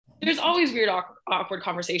there's always weird, awkward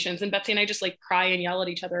conversations, and Betsy and I just like cry and yell at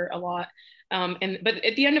each other a lot. But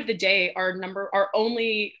at the end of the day, our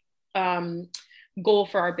only goal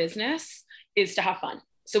for our business is to have fun.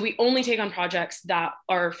 So we only take on projects that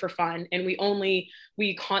are for fun, and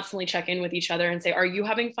we constantly check in with each other and say, are you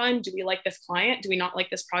having fun? Do we like this client? Do we not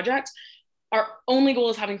like this project? Our only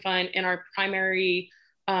goal is having fun, and our primary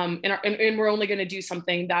and we're only going to do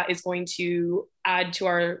something that is going to add to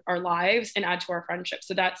our lives and add to our friendship.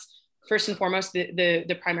 So that's first and foremost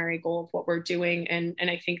the primary goal of what we're doing. And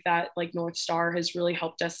I think that like North Star has really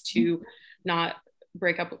helped us to not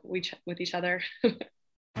break up with each other.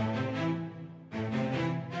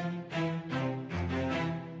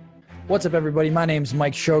 What's up, everybody? My name's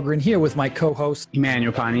Mike Shogren, here with my co-host,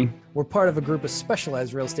 Emmanuel Pani. We're part of a group of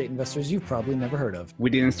specialized real estate investors you've probably never heard of. We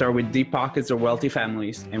didn't start with deep pockets or wealthy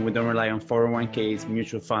families, and we don't rely on 401ks,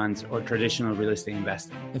 mutual funds, or traditional real estate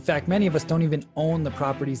investing. In fact, many of us don't even own the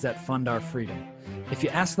properties that fund our freedom. If you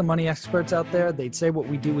ask the money experts out there, they'd say what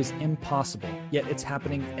we do is impossible, yet it's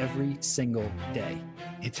happening every single day.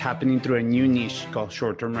 It's happening through a new niche called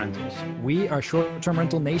short-term rentals. We are Short-Term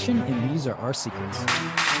Rental Nation, and these are our secrets.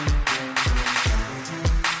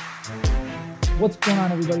 What's going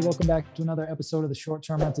on, everybody? Welcome back to another episode of the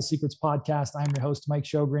Short-Term Rental Secrets podcast. I'm your host, Mike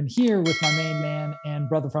Shogren, here with my main man and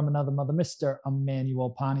brother from another mother, Mr. Emmanuel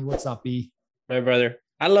Pani. What's up, B? My brother.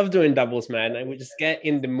 I love doing doubles, man. And we just get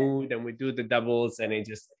in the mood and we do the doubles and it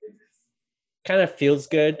just kind of feels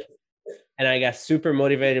good. And I got super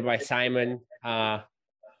motivated by Simon.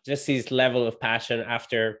 Just his level of passion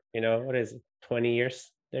after, 20 years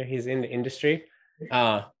there he's in the industry.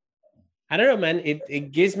 I don't know, man.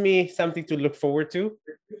 It gives me something to look forward to.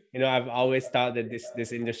 I've always thought that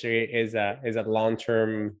this industry is a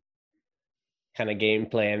long-term kind of game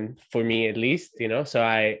plan for me, at least. So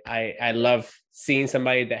I love seeing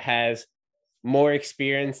somebody that has more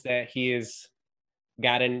experience that he has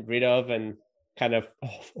gotten rid of and kind of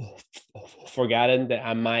forgotten that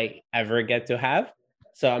I might ever get to have.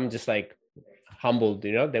 So I'm just like humbled,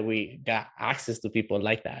 that we got access to people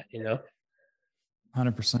like that.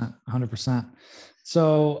 100%.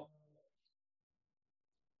 So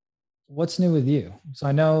what's new with you? So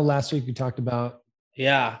I know last week we talked about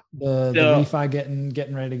the refi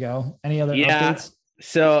getting ready to go. Any other updates?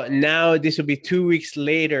 So now this will be 2 weeks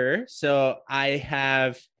later. So I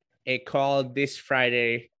have a call this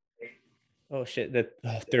Friday. Oh shit, the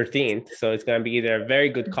 13th. So it's going to be either a very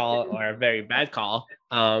good call or a very bad call.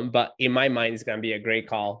 But in my mind, it's going to be a great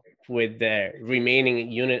call with the remaining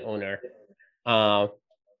unit owner. So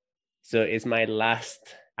it's my last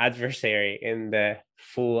adversary in the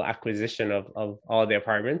full acquisition of all the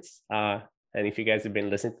apartments. And if you guys have been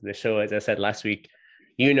listening to the show, as I said last week,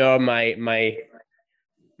 my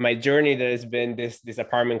journey that has been this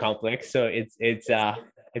apartment complex. So it's a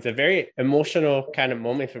very emotional kind of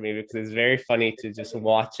moment for me because it's very funny to just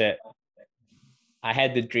watch it. I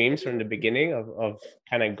had the dreams from the beginning of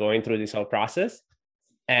kind of going through this whole process,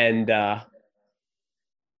 and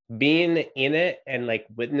being in it and like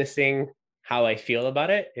witnessing how I feel about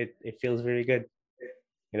it, it feels really good.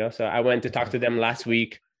 So I went to talk to them last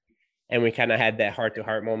week and we kind of had that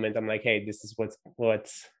heart-to-heart moment. I'm like, hey, this is what's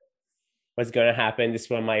going to happen. This is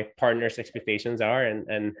what my partner's expectations are.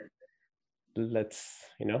 And let's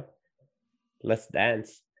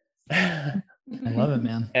dance. I love it,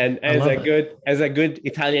 man. And as a good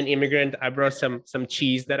Italian immigrant, I brought some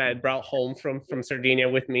cheese that I had brought home from Sardinia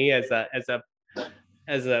with me as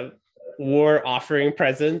a war offering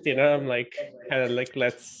present. I'm like, kind of like,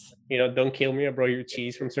 let's, don't kill me. I brought you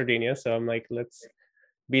cheese from Sardinia. So I'm like, let's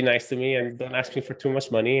be nice to me and don't ask me for too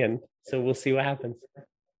much money. And so we'll see what happens.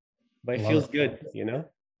 But it feels good,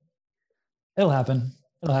 It'll happen.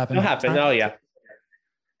 It'll happen. Oh yeah.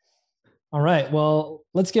 All right. Well,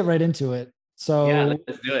 let's get right into it. So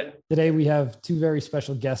let's do it. Today we have two very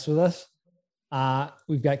special guests with us.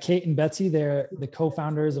 We've got Kate and Betsy. They're the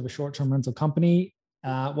co-founders of a short-term rental company.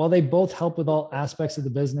 While they both help with all aspects of the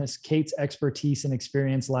business, Kate's expertise and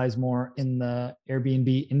experience lies more in the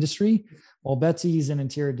Airbnb industry, while Betsy's an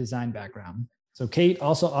interior design background. So Kate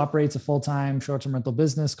also operates a full-time short-term rental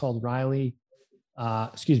business called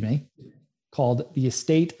called The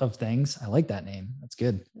Estate of Things. I like that name. That's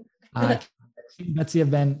good. Betsy have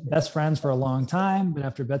been best friends for a long time, but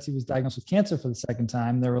after Betsy was diagnosed with cancer for the second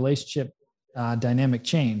time, their relationship dynamic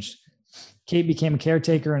changed. Kate became a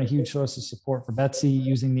caretaker and a huge source of support for Betsy,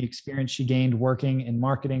 using the experience she gained working in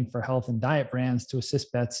marketing for health and diet brands to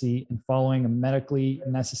assist Betsy in following a medically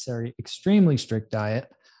necessary, extremely strict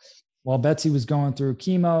diet. While Betsy was going through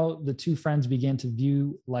chemo, the two friends began to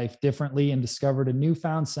view life differently and discovered a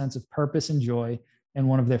newfound sense of purpose and joy and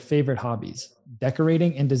one of their favorite hobbies,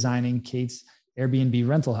 decorating and designing Kate's Airbnb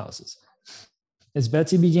rental houses. As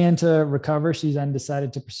Betsy began to recover, she then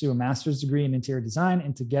decided to pursue a master's degree in interior design,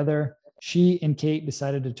 and together she and Kate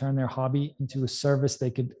decided to turn their hobby into a service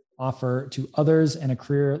they could offer to others and a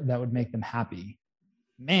career that would make them happy.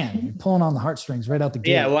 Man, you're pulling on the heartstrings right out the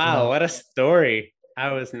gate. Yeah, wow, what a story.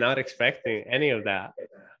 I was not expecting any of that.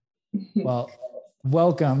 Well,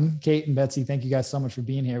 welcome, Kate and Betsy. Thank you guys so much for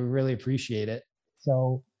being here. We really appreciate it.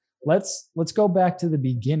 So let's go back to the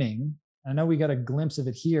beginning. I know we got a glimpse of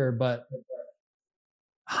it here, but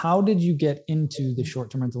how did you get into the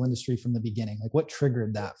short-term rental industry from the beginning? Like, what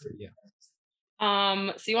triggered that for you?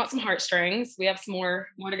 So you want some heartstrings? We have some more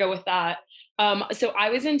to go with that. So I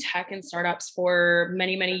was in tech and startups for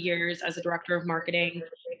many, many years as a director of marketing.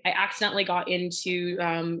 I accidentally got into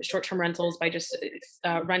short-term rentals by just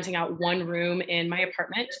renting out one room in my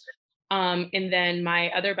apartment. And then my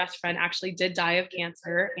other best friend actually did die of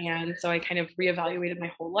cancer. And so I kind of reevaluated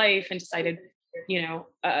my whole life and decided,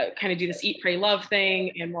 kind of do this eat, pray, love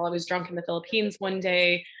thing. And while I was drunk in the Philippines one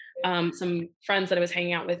day, some friends that I was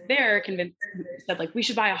hanging out with there said like, we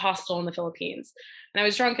should buy a hostel in the Philippines. And I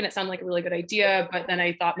was drunk and it sounded like a really good idea, but then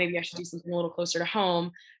I thought maybe I should do something a little closer to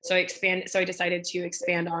home. So I decided to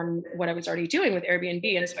expand on what I was already doing with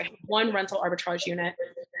Airbnb. And so I had one rental arbitrage unit.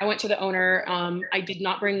 I went to the owner. I did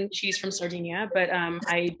not bring cheese from Sardinia, but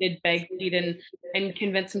I did beg, plead, and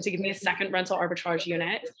convince him to give me a second rental arbitrage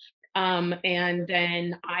unit. And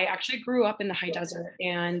then I actually grew up in the high desert.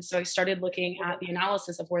 And so I started looking at the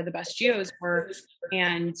analysis of where the best geos were.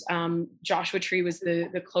 And Joshua Tree was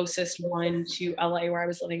the closest one to LA where I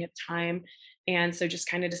was living at the time. And so just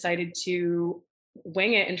kind of decided to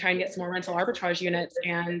wing it and try and get some more rental arbitrage units.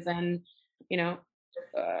 And then,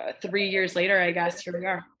 3 years later, I guess, here we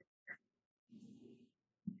are.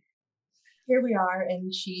 Here we are,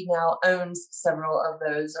 and she now owns several of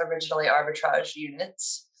those originally arbitrage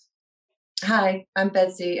units. Hi, I'm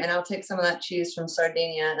Betsy, and I'll take some of that cheese from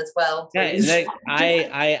Sardinia as well. Please. Yeah, like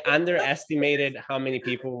I underestimated how many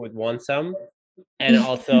people would want some, and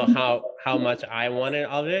also how much I wanted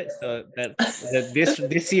of it. So that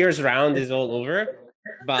this year's round is all over,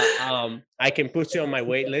 but I can put you on my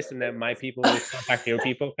wait list, and then my people will contact your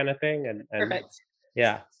people, kind of thing. And Perfect.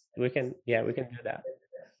 Yeah, we can do that.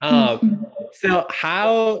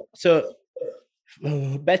 So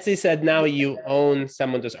Betsy said now you own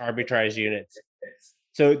some of those arbitrage units.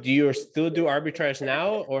 So do you still do arbitrage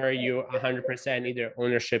now, or are you 100% either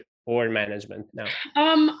ownership or management now?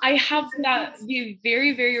 I have the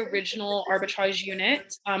very, very original arbitrage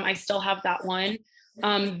unit. I still have that one.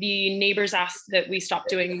 The neighbors asked that we stop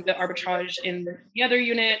doing the arbitrage in the other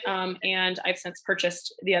unit, and I've since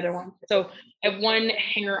purchased the other one. So I have one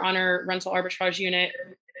Hanger Honor rental arbitrage unit.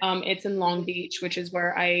 It's in Long Beach, which is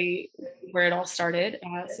where it all started.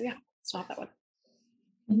 So yeah, still have that one.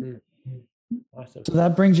 Mm-hmm. Awesome. So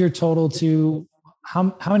that brings your total to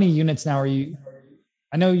how many units now are you?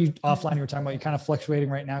 I know you offline you were talking about you're kind of fluctuating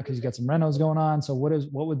right now because you got some renos going on. So what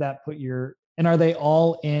would that put and are they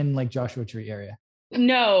all in like Joshua Tree area?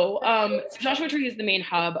 No, so Joshua Tree is the main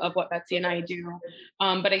hub of what Betsy and I do.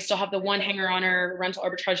 But I still have the one Hanger Honor rental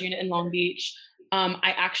arbitrage unit in Long Beach.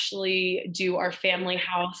 I actually do our family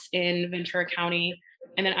house in Ventura County.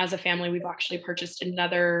 And then as a family, we've actually purchased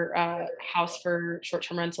another house for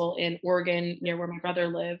short-term rental in Oregon near where my brother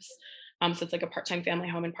lives. So it's like a part-time family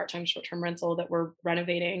home and part-time short-term rental that we're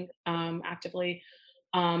renovating actively.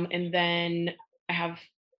 And then I have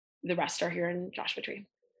the rest are here in Joshua Tree.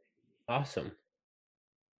 Awesome.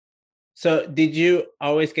 So did you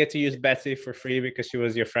always get to use Betsy for free because she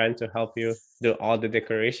was your friend to help you do all the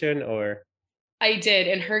decoration, or? I did,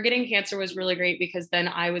 and her getting cancer was really great because then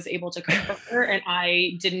I was able to cook for her, and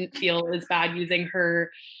I didn't feel as bad using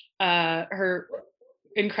her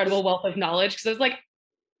incredible wealth of knowledge because I was like, I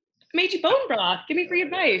made you bone broth, give me free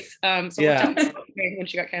advice. So yeah, when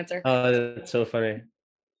she got cancer. Oh, that's so funny.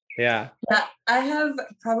 Yeah, I have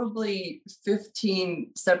probably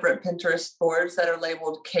 15 separate Pinterest boards that are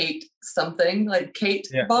labeled Kate something, like Kate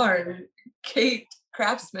Barn, Kate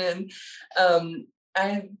Craftsman.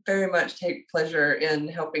 I very much take pleasure in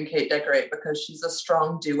helping Kate decorate because she's a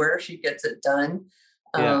strong doer. She gets it done.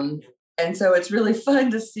 And so it's really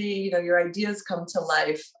fun to see, your ideas come to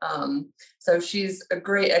life. So she's a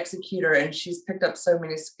great executor and she's picked up so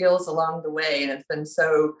many skills along the way. And it's been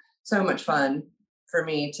so much fun for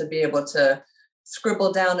me to be able to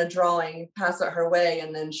scribble down a drawing, pass it her way,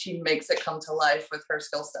 and then she makes it come to life with her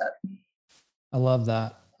skill set. I love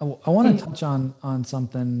that. I want to touch on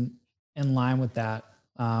something in line with that,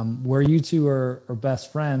 where you two are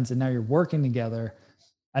best friends and now you're working together.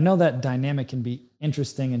 I know that dynamic can be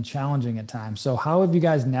interesting and challenging at times. So how have you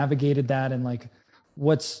guys navigated that, and like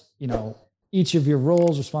what's, each of your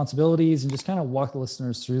roles, responsibilities, and just kind of walk the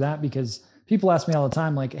listeners through that? Because people ask me all the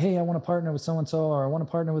time, like, hey, I want to partner with so and so, or I want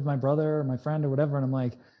to partner with my brother or my friend or whatever. And I'm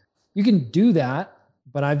like, you can do that,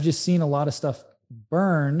 but I've just seen a lot of stuff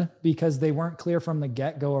burn because they weren't clear from the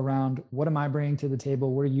get-go around what am I bringing to the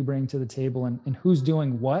table, what are you bringing to the table, and who's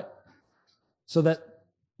doing what, so that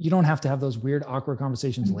you don't have to have those weird, awkward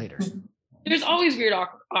conversations later. There's always weird,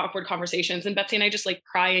 awkward conversations, and Betsy and I just like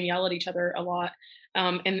cry and yell at each other a lot.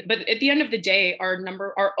 But at the end of the day,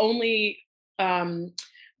 our only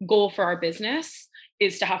goal for our business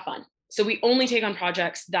is to have fun. So we only take on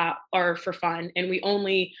projects that are for fun, and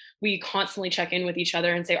we constantly check in with each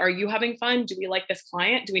other and say, are you having fun? Do we like this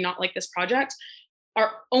client? Do we not like this project?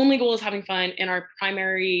 Our only goal is having fun, and our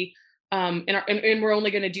primary and we're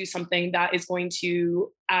only going to do something that is going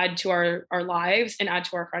to add to our lives and add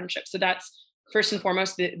to our friendship. So that's first and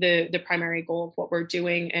foremost the primary goal of what we're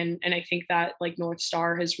doing. And I think that like North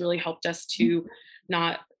Star has really helped us to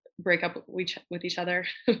not break up with each other.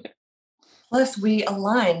 Plus, we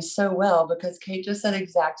align so well because Kate just said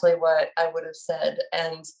exactly what I would have said.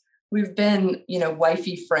 And we've been,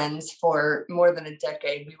 wifey friends for more than a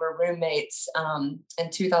decade. We were roommates in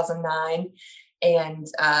 2009. And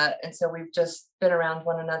so we've just been around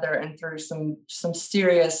one another and through some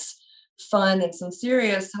serious fun and some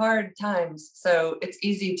serious hard times. So it's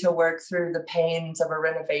easy to work through the pains of a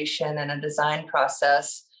renovation and a design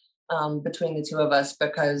process between the two of us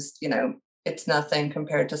because, it's nothing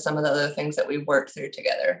compared to some of the other things that we've worked through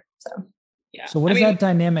together. So, yeah. So what does that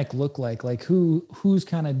dynamic look like? Like who's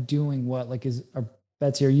kind of doing what? Like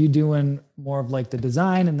Betsy, are you doing more of like the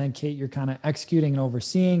design, and then Kate, you're kind of executing and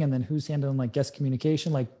overseeing, and then who's handling like guest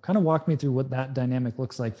communication? Like kind of walk me through what that dynamic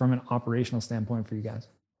looks like from an operational standpoint for you guys.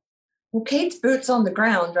 Well, Kate's boots on the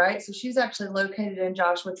ground, right? So she's actually located in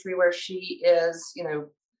Joshua Tree where she is,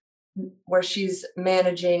 where she's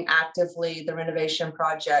managing actively the renovation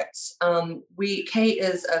projects. Kate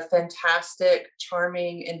is a fantastic,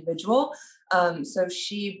 charming individual. So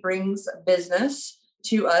she brings business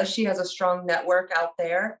to us. She has a strong network out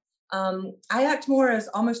there. I act more as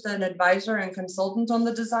almost an advisor and consultant on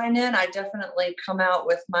the design end. I definitely come out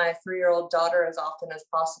with my 3-year-old daughter as often as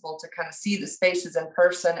possible to kind of see the spaces in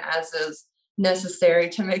person as is necessary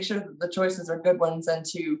to make sure that the choices are good ones and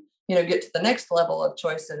to, get to the next level of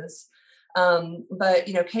choices. But,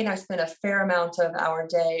 Kate and I spend a fair amount of our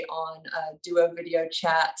day on a duo video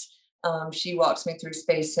chat. She walks me through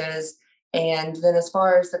spaces. And then as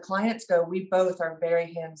far as the clients go, we both are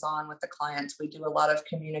very hands-on with the clients. We do a lot of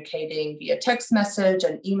communicating via text message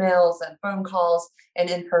and emails and phone calls and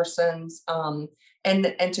in-persons.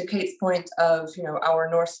 And to Kate's point of, our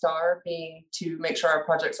North Star being to make sure our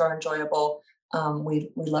projects are enjoyable. We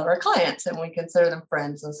love our clients and we consider them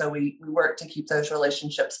friends. And so we work to keep those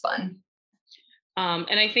relationships fun.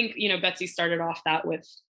 And I think, Betsy started off that with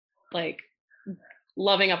like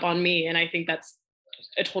loving up on me. And I think that's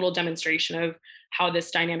a total demonstration of how this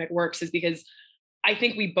dynamic works, is because I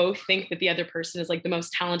think we both think that the other person is like the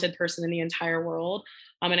most talented person in the entire world.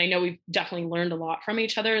 And I know we've definitely learned a lot from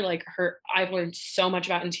each other. Like I've learned so much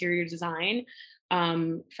about interior design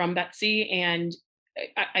from Betsy, and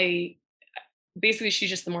I basically she's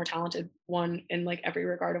just the more talented one in like every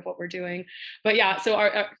regard of what we're doing. But yeah,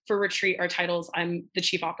 so for Retreat, our titles, I'm the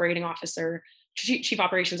chief operations officer,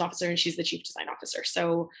 and she's the chief design officer.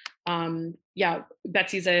 So yeah,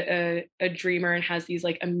 Betsy's a dreamer and has these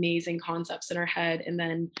like amazing concepts in her head, and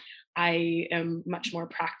then I am much more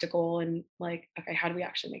practical and like, okay, how do we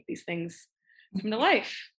actually make these things come to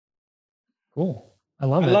life? Cool. I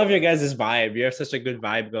love it. I love your guys' vibe. You have such a good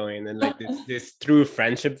vibe going, and like this true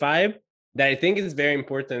friendship vibe that I think is very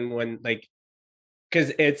important when like,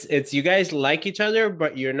 because it's you guys like each other,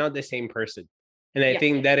 but you're not the same person. And I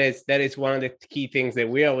think that is one of the key things that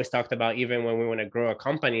we always talked about, even when we want to grow a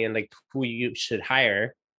company and like who you should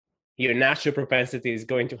hire. Your natural propensity is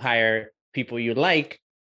going to hire people you like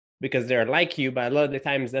because they're like you, but a lot of the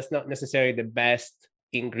times that's not necessarily the best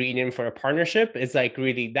ingredient for a partnership. It's like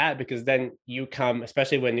really that, because then you come,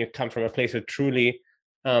 especially when you come from a place of truly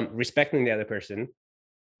respecting the other person,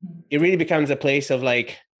 it really becomes a place of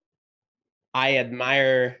like, I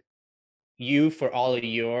admire you for all of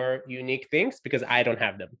your unique things because I don't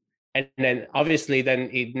have them. And then obviously then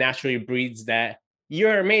it naturally breeds that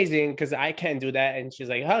you're amazing because I can't do that. And she's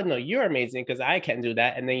like, oh no, you're amazing because I can't do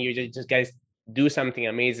that. And then you just guys do something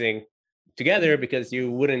amazing together because you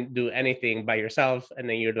wouldn't do anything by yourself. And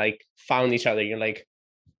then you're like found each other. You're like,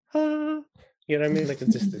 you know what I mean? Like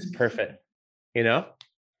it's perfect, you know?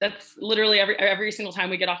 That's literally every single time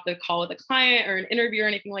we get off the call with a client or an interview or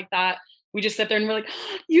anything like that, we just sit there and we're like,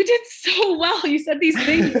 oh, you did so well. You said these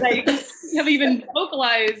things that you haven't even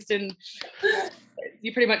vocalized, and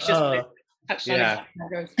you pretty much just touched on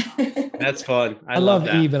it. That's fun. I love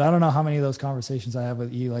E, but I don't know how many of those conversations I have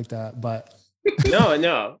with E like that. But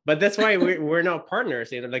no, but that's why we're not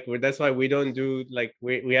partners. Like that's why we don't do like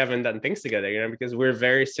we haven't done things together. Because we're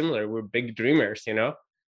very similar. We're big dreamers.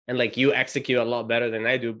 And like you execute a lot better than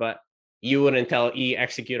I do, but you wouldn't tell E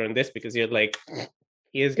execute on this because you're like,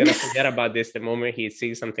 he is gonna forget about this the moment he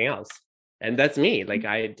sees something else. And that's me. Like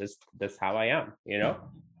that's how I am.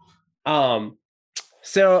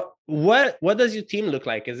 So what does your team look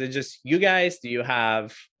like? Is it just you guys? Do you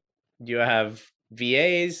have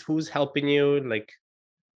VAs? Who's helping you? Like,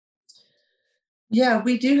 yeah,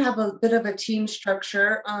 we do have a bit of a team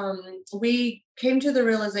structure. We came to the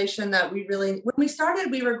realization that when we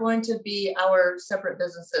started, we were going to be our separate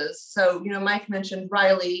businesses. So, Mike mentioned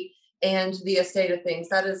Riley and the estate of things.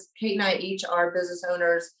 That is, Kate and I each are business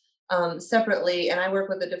owners separately, and I work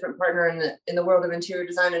with a different partner in the world of interior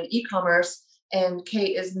design and e-commerce. And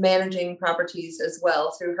Kate is managing properties as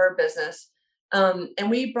well through her business. And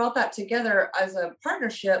we brought that together as a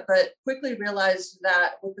partnership, but quickly realized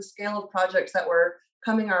that with the scale of projects that were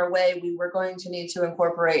coming our way, we were going to need to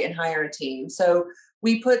incorporate and hire a team. So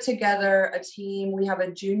we put together a team. We have a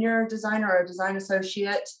junior designer, a design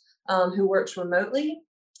associate who works remotely.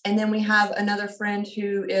 And then we have another friend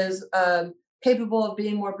who is capable of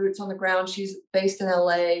being more boots on the ground. She's based in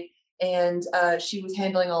LA, and she was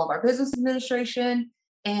handling all of our business administration.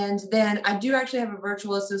 And then I do actually have a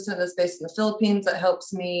virtual assistant that's based in the Philippines that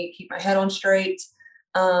helps me keep my head on straight.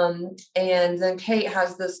 And then Kate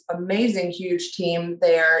has this amazing, huge team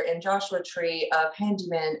there in Joshua Tree of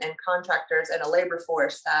handymen and contractors and a labor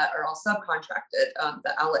force that are all subcontracted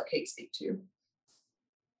that I'll let Kate speak to.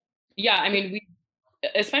 Yeah, I mean,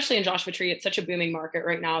 especially in Joshua Tree, it's such a booming market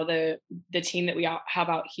right now. The team that we have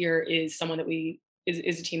out here is someone that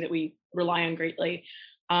is a team that we rely on greatly.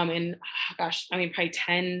 And gosh, I mean, probably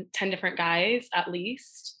 10 different guys at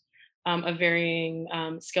least of varying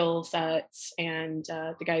skill sets, and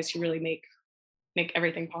the guys who really make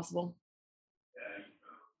everything possible.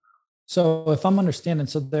 So if I'm understanding,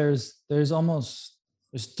 so there's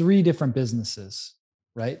 3 different businesses,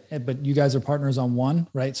 right? But you guys are partners on one,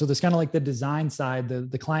 right? So there's kind of like the design side,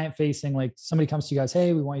 the client facing, like somebody comes to you guys,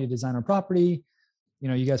 hey, we want you to design our property.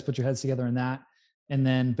 You guys put your heads together in that. And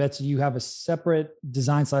then Betsy, you have a separate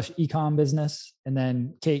design / e-com business. And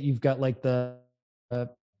then Kate, you've got like the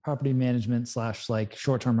property management / like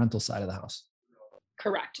short-term rental side of the house.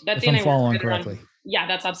 Correct. Betsy and I following correctly. Yeah,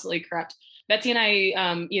 that's absolutely correct. Betsy and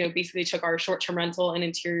I, basically took our short-term rental and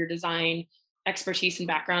interior design expertise and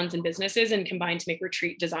backgrounds in businesses and combined to make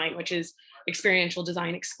Retreat Design, which is experiential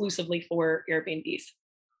design exclusively for Airbnbs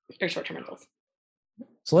or short-term rentals.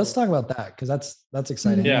 So let's talk about that, because that's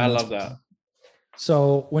exciting. Yeah, I love that.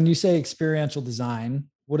 So when you say experiential design,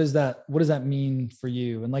 what does that mean for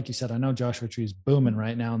you? And like you said, I know Joshua Tree is booming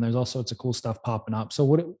right now, and there's all sorts of cool stuff popping up. So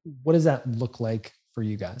what does that look like for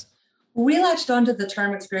you guys? We latched onto the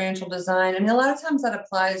term experiential design. I mean, a lot of times that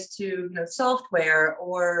applies to software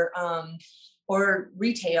or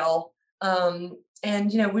retail, and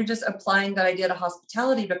we're just applying that idea to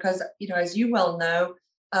hospitality because as you well know,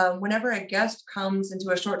 whenever a guest comes into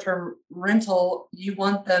a short-term rental, you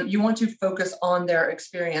want to focus on their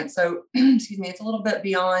experience. So, excuse me, it's a little bit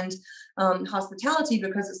beyond hospitality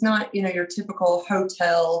because it's not, your typical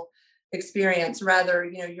hotel experience. Rather,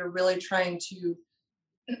 you're really trying to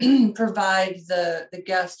provide the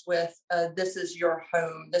guest with this is your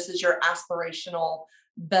home, this is your aspirational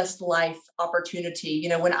best life opportunity.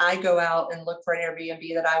 When I go out and look for an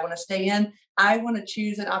Airbnb that I want to stay in, I want to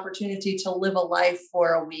choose an opportunity to live a life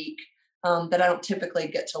for a week that I don't typically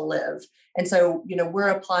get to live. And so, we're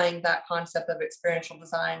applying that concept of experiential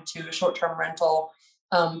design to a short-term rental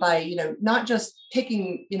by, not just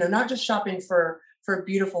shopping for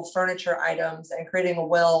beautiful furniture items and creating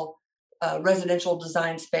a residential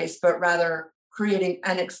design space, but rather creating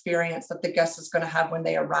an experience that the guest is going to have when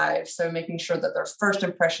they arrive. So making sure that their first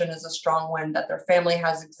impression is a strong one, that their family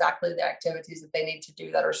has exactly the activities that they need to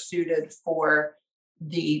do that are suited for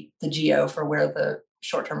the geo for where the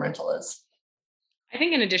short-term rental is. I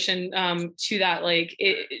think in addition to that,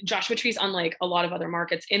 Joshua Tree is unlike a lot of other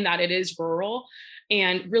markets in that it is rural,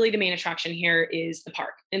 and really the main attraction here is the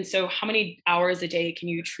park. And so how many hours a day can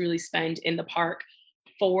you truly spend in the park?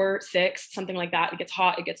 4, 6, something like that. It gets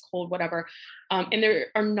hot, it gets cold, whatever. And there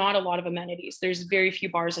are not a lot of amenities. There's very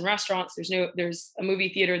few bars and restaurants. There's a movie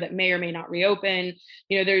theater that may or may not reopen.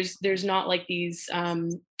 There's not like these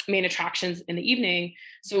main attractions in the evening.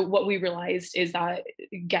 So what we realized is that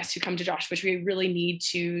guests who come to Joshua Tree really need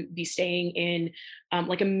to be staying in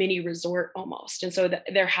like a mini resort almost. And so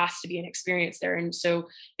there has to be an experience there. And so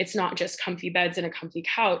it's not just comfy beds and a comfy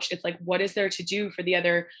couch. It's like, what is there to do for the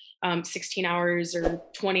other 16 hours or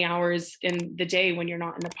 20 hours in the day when you're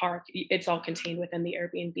not in the park? It's all contained within the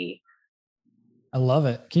Airbnb. I love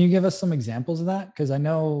it. Can you give us some examples of that? Because I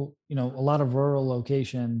know, a lot of rural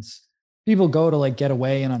locations, people go to like get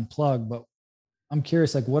away and unplug, but I'm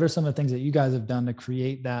curious, like, what are some of the things that you guys have done to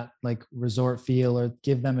create that like resort feel or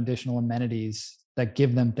give them additional amenities that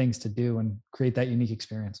give them things to do and create that unique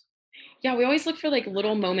experience? Yeah, we always look for like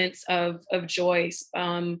little moments of joy.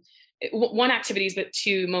 One activities, but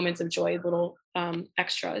two moments of joy, little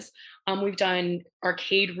extras. We've done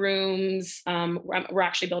arcade rooms. We're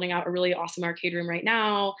actually building out a really awesome arcade room right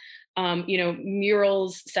now.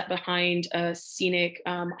 Murals set behind a scenic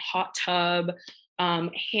hot tub,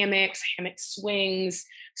 hammocks, hammock swings,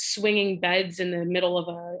 swinging beds in the middle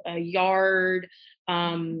of a yard,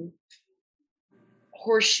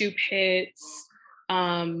 horseshoe pits,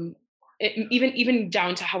 even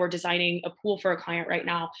down to how we're designing a pool for a client right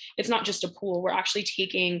now. It's not just a pool. We're actually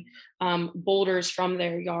taking boulders from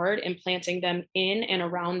their yard and planting them in and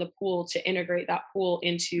around the pool to integrate that pool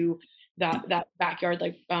into that backyard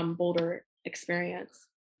like boulder experience.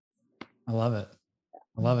 I love it.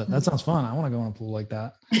 I love it. That sounds fun. I want to go in a pool like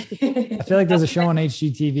that. I feel like there's a show on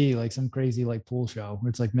HGTV, like some crazy like pool show where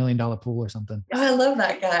it's like $1 million pool or something. Oh, I love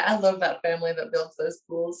that guy. I love that family that builds those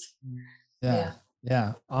pools. Yeah.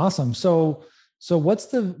 Yeah. Awesome. So what's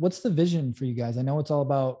the vision for you guys? I know it's all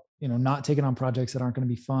about, not taking on projects that aren't going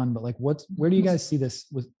to be fun, but like where do you guys see this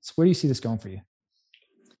where do you see this going for you?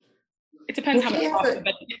 It depends how much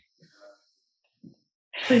coffee.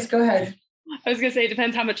 Please go ahead. I was gonna say it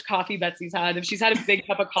depends how much coffee Betsy's had. If she's had a big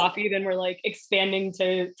cup of coffee, then we're like expanding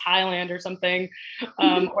to Thailand or something.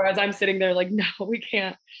 Whereas I'm sitting there like, no, we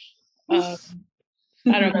can't. I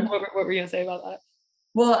don't know. What were you gonna say about that?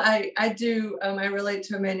 Well, I do. I relate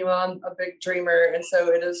to Emmanuel. I'm a big dreamer. And so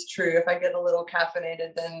it is true. If I get a little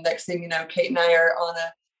caffeinated, then next thing you know, Kate and I are on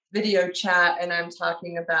a video chat and I'm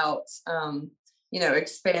talking about,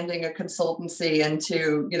 expanding a consultancy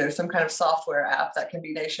into, some kind of software app that can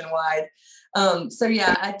be nationwide. So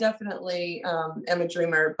yeah, I definitely am a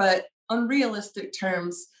dreamer, but on realistic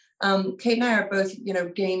terms, Kate and I are both,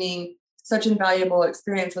 gaining such invaluable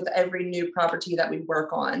experience with every new property that we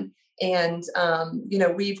work on. And,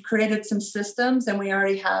 we've created some systems and we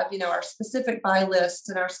already have, our specific buy lists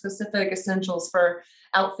and our specific essentials for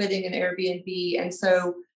outfitting an Airbnb. And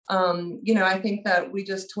so, I think that we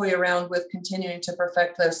just toy around with continuing to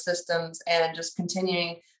perfect those systems and just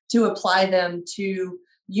continuing to apply them to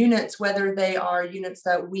units, whether they are units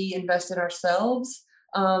that we invest in ourselves,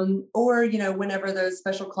 or, whenever those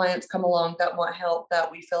special clients come along that want help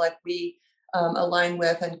that we feel like we align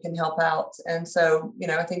with and can help out. And so,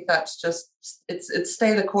 I think that's just, it's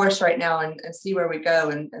stay the course right now and see where we go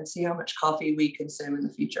and see how much coffee we consume in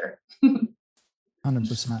the future.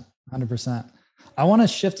 100%. I want to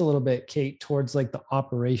shift a little bit, Kate, towards like the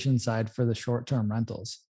operation side for the short-term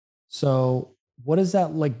rentals. So what is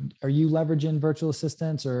that like? Are you leveraging virtual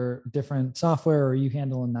assistants or different software, or are you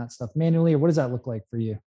handling that stuff manually, or what does that look like for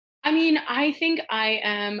you? I mean, I think I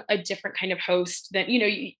am a different kind of host than,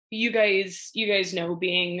 you guys know,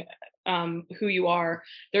 being who you are.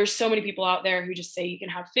 There's so many people out there who just say you can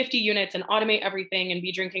have 50 units and automate everything and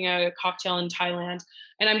be drinking a cocktail in Thailand.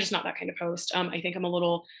 And I'm just not that kind of host. I think I'm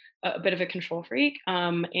a bit of a control freak.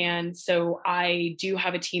 And so I do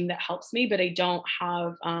have a team that helps me, but I don't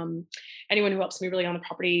have anyone who helps me really on the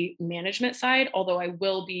property management side, although I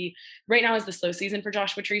will be. Right now is the slow season for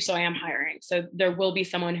Joshua Tree, so I am hiring. So there will be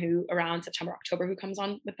someone who around September, October who comes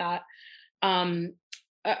on with that.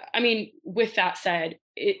 I mean, with that said,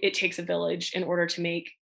 it takes a village in order to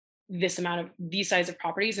make these size of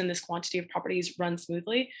properties and this quantity of properties run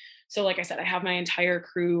smoothly. So like I said, I have my entire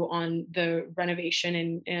crew on the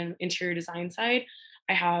renovation and interior design side.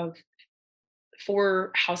 I have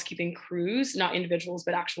 4 housekeeping crews, not individuals,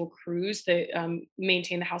 but actual crews that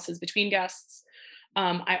maintain the houses between guests.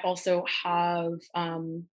 I also have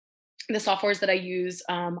the softwares that I use.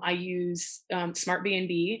 I use Smart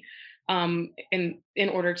B&B in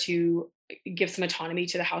order to give some autonomy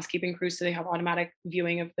to the housekeeping crew, so they have automatic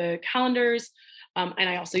viewing of the calendars. And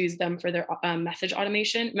I also use them for their message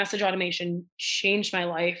automation. Message automation changed my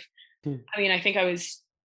life. I mean, I think I was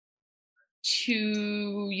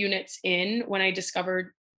 2 units in when I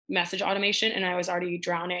discovered message automation, and I was already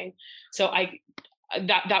drowning. So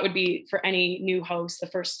that would be for any new host.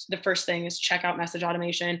 The first thing is check out message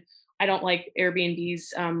automation. I don't like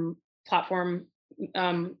Airbnb's platform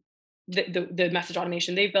the message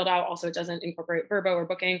automation they've built out. Also, it doesn't incorporate Vrbo or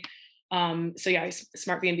Booking. So yeah, I use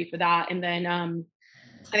Smart BNB for that. And then I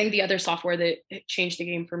think the other software that changed the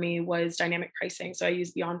game for me was dynamic pricing. So I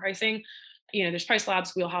use Beyond Pricing. There's Price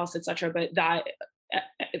Labs, Wheelhouse, etc. But that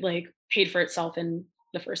like paid for itself in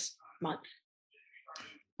the first month.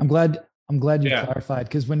 I'm glad you clarified,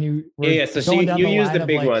 because when you were so you use the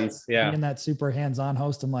big ones, being that super hands-on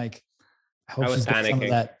host, I'm like, I hope she's got panicking. some of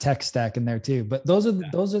that tech stack in there too. But those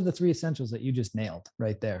are the three essentials that you just nailed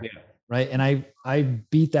right there. Yeah. Right. And I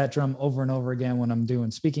beat that drum over and over again when I'm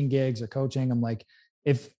doing speaking gigs or coaching. I'm like,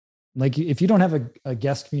 if you don't have a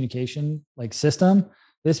guest communication like system,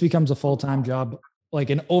 this becomes a full-time job, like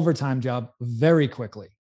an overtime job very quickly.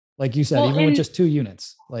 Like you said, even with just 2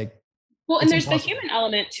 units, like. Well, and there's impossible. The human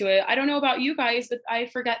element to it. I don't know about you guys, but I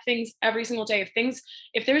forget things every single day.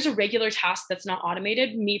 If there's a regular task that's not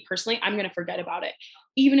automated, me personally, I'm going to forget about it.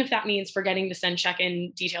 Even if that means forgetting to send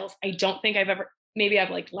check-in details. I don't think maybe I've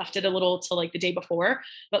like left it a little till like the day before,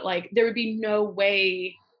 but like there would be no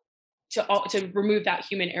way to remove that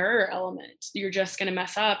human error element. You're just going to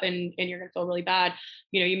mess up and you're going to feel really bad.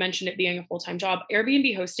 You mentioned it being a full-time job.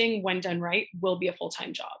 Airbnb hosting, when done right, will be a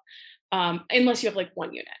full-time job. Unless you have like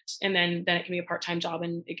 1 unit, and then it can be a part-time job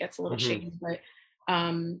and it gets a little shaky. But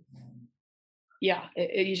you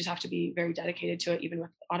just have to be very dedicated to it, even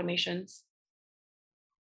with automations.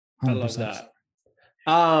 100%. I love that.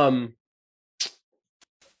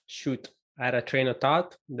 Shoot, I had a train of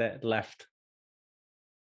thought that left.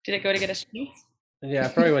 Did it go to get a sneeze? Yeah, I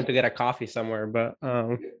probably went to get a coffee somewhere, but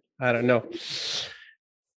I don't know.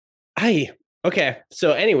 Okay.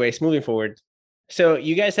 So anyways, moving forward. So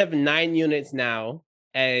you guys have 9 units now,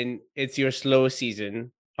 and it's your slow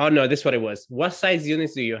season. Oh no, this is what it was. What size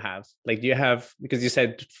units do you have? Like, do you have, because you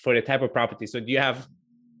said for the type of property, so do you have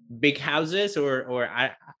big houses or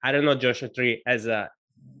I don't know Joshua Tree as a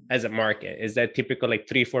market? Is that typical like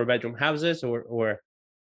 3-4 bedroom houses or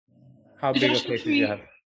how big of places do you have?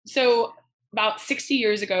 So about 60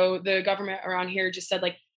 years ago, the government around here just said,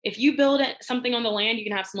 like, if you build something on the land, you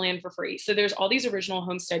can have some land for free. So there's all these original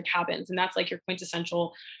homestead cabins, and that's like your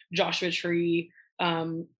quintessential Joshua Tree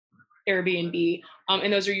Airbnb.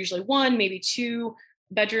 And those are usually 1, maybe 2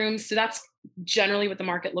 bedrooms. So that's generally what the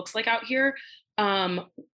market looks like out here.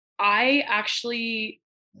 I actually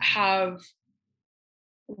have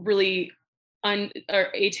really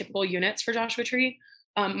atypical units for Joshua Tree.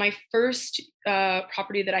 My first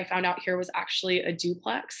property that I found out here was actually a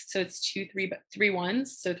duplex. So it's 2 3-1s,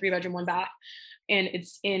 so 3 bedroom, 1 bath. And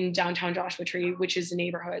it's in downtown Joshua Tree, which is a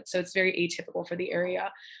neighborhood. So it's very atypical for the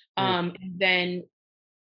area. And then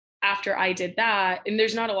after I did that, and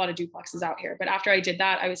there's not a lot of duplexes out here, but after I did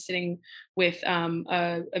that, I was sitting with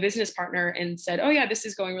a business partner and said, oh yeah, this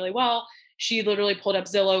is going really well. She literally pulled up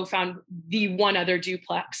Zillow, found the one other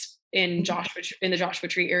duplex in the Joshua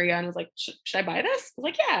Tree area, and was like, should I buy this? I was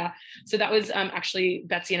like, yeah. So that was actually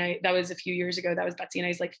Betsy and I, that was a few years ago. That was Betsy and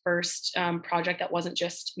I's like first project that wasn't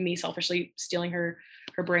just me selfishly stealing her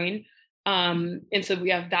brain. And so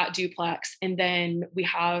we have that duplex, and then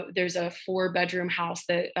there's a 4 bedroom house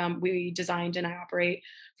that we designed and I operate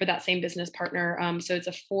for that same business partner. So it's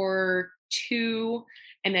a 4-2,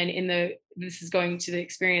 and then this is going to the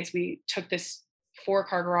experience. We took this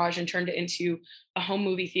 4-car garage and turned it into a home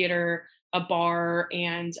movie theater, a bar,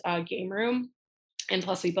 and a game room. And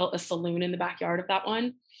plus we built a saloon in the backyard of that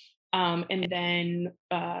one. And then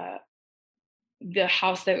the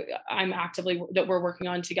house that we're working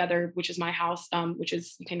on together, which is my house, which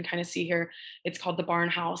is, you can kind of see here, it's called the Barn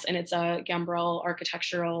House, and it's a gambrel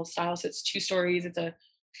architectural style. So it's 2 stories. It's a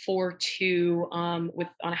 4-2 on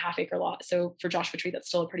a half-acre lot. So for Joshua Tree, that's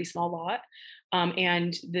still a pretty small lot.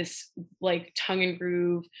 And this like tongue and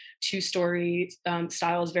groove 2-story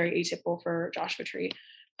style is very atypical for Joshua Tree.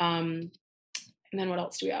 And then what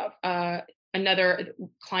else do we have? Another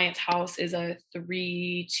client's house is a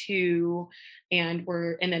 3-2, and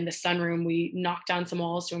then the sunroom, we knocked down some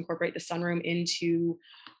walls to incorporate the sunroom into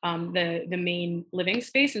the main living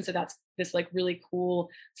space. And so that's this like really cool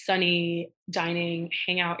sunny dining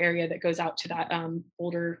hangout area that goes out to that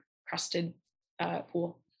boulder crusted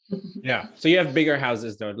pool. Yeah. So you have bigger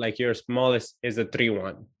houses though, like your smallest is a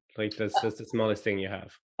 3-1. Like that's the smallest thing you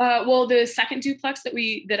have. Well, the second duplex that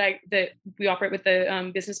we operate with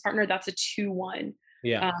the business partner, that's a 2-1.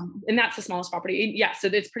 Yeah. And that's the smallest property. Yeah. So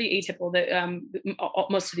it's pretty atypical that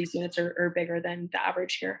most of these units are bigger than the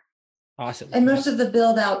average here. Awesome. And most of the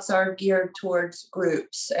build outs are geared towards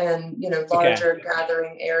groups and, larger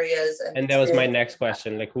gathering areas. And that was my next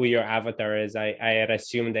question, like who your avatar is. I had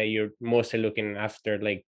assumed that you're mostly looking after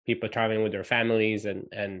like people traveling with their families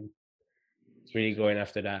and really going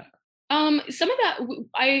after that. Some of that,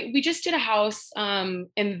 we just did a house, and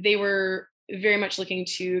they were very much looking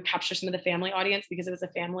to capture some of the family audience because it was a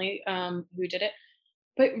family who did it.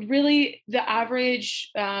 But really, the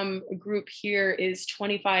average group here is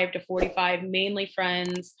 25 to 45, mainly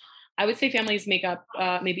friends. I would say families make up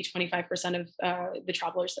maybe 25% of the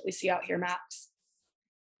travelers that we see out here max.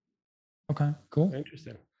 Okay, cool.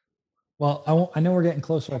 Interesting. Well, I know we're getting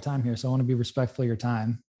close to our time here, so I want to be respectful of your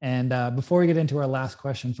time. And before we get into our last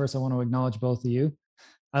question, first I want to acknowledge both of you.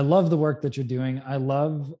 I love the work that you're doing. I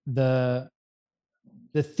love the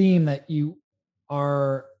theme that you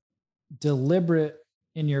are deliberate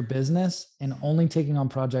in your business and only taking on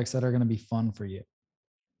projects that are going to be fun for you.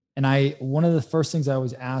 And one of the first things I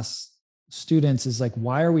always ask students is like,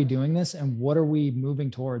 why are we doing this? And what are we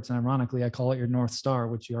moving towards? And ironically, I call it your North Star,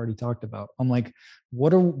 which you already talked about. I'm like,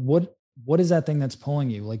 what is that thing that's pulling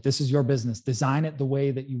you? Like, this is your business. Design it the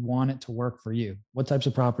way that you want it to work for you. What types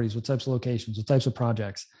of properties, what types of locations, what types of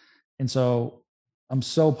projects? And so I'm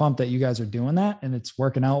so pumped that you guys are doing that and it's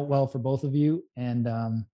working out well for both of you. And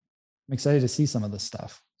I'm excited to see some of this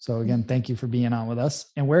stuff. So again, thank you for being on with us.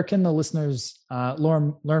 And where can the listeners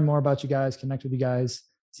learn more about you guys, connect with you guys,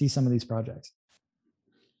 see some of these projects?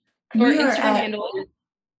 Our Instagram handle.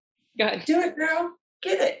 Go ahead. Do it, girl.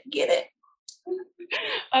 Get it.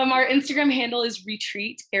 Our Instagram handle is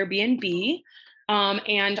Retreat Airbnb.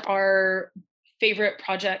 And our favorite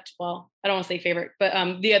project, well, I don't want to say favorite, but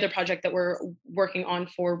the other project that we're working on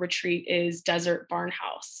for Retreat is Desert Barn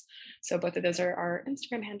House. So both of those are our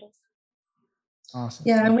Instagram handles. Awesome.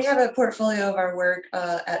 Yeah, and we have a portfolio of our work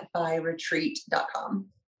at byretreat.com.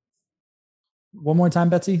 One more time,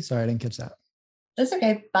 Betsy. Sorry, I didn't catch that. That's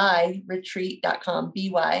okay. Byretreat.com.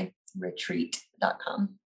 byretreat.com.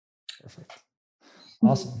 Perfect.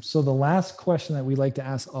 Awesome. So the last question that we like to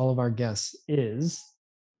ask all of our guests is,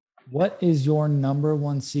 what is your number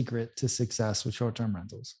one secret to success with short-term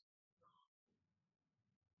rentals?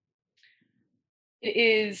 It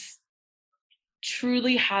is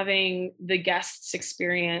truly having the guest's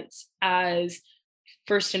experience as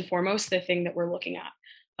first and foremost the thing that we're looking at.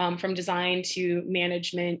 From design to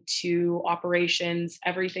management to operations,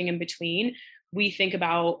 everything in between. We think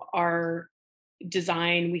about our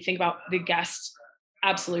design, we think about the guest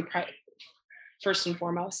absolutely first and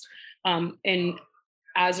foremost. And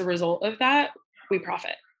as a result of that, we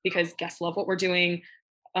profit because guests love what we're doing.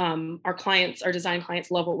 Our clients, our design clients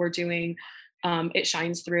love what we're doing. It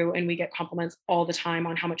shines through and we get compliments all the time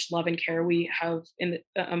on how much love and care we have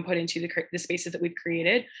put into the spaces that we've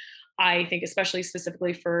created. I think especially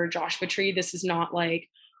specifically for Joshua Tree, this is not like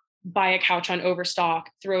buy a couch on Overstock,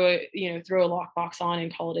 throw a lockbox on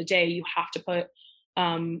and call it a day. You have to put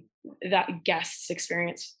that guest's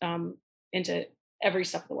experience into every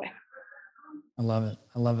step of the way. I love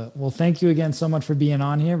it. Well, thank you again so much for being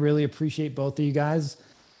on here. Really appreciate both of you guys.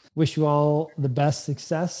 Wish you all the best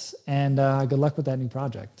success and good luck with that new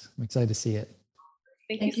project. I'm excited to see it.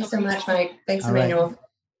 Thank you so much, Mike. Thanks, Emmanuel. Right.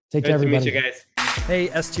 Take care, everybody. Good to meet you guys. Hey,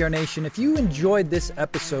 STR Nation, if you enjoyed this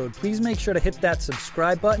episode, please make sure to hit that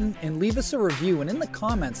subscribe button and leave us a review. And in the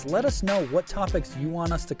comments, let us know what topics you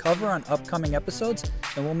want us to cover on upcoming episodes,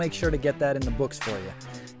 and we'll make sure to get that in the books for you.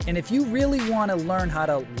 And if you really want to learn how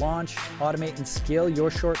to launch, automate, and scale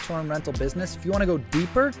your short-term rental business, if you want to go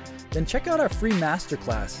deeper, then check out our free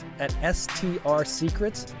masterclass at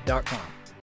strsecrets.com.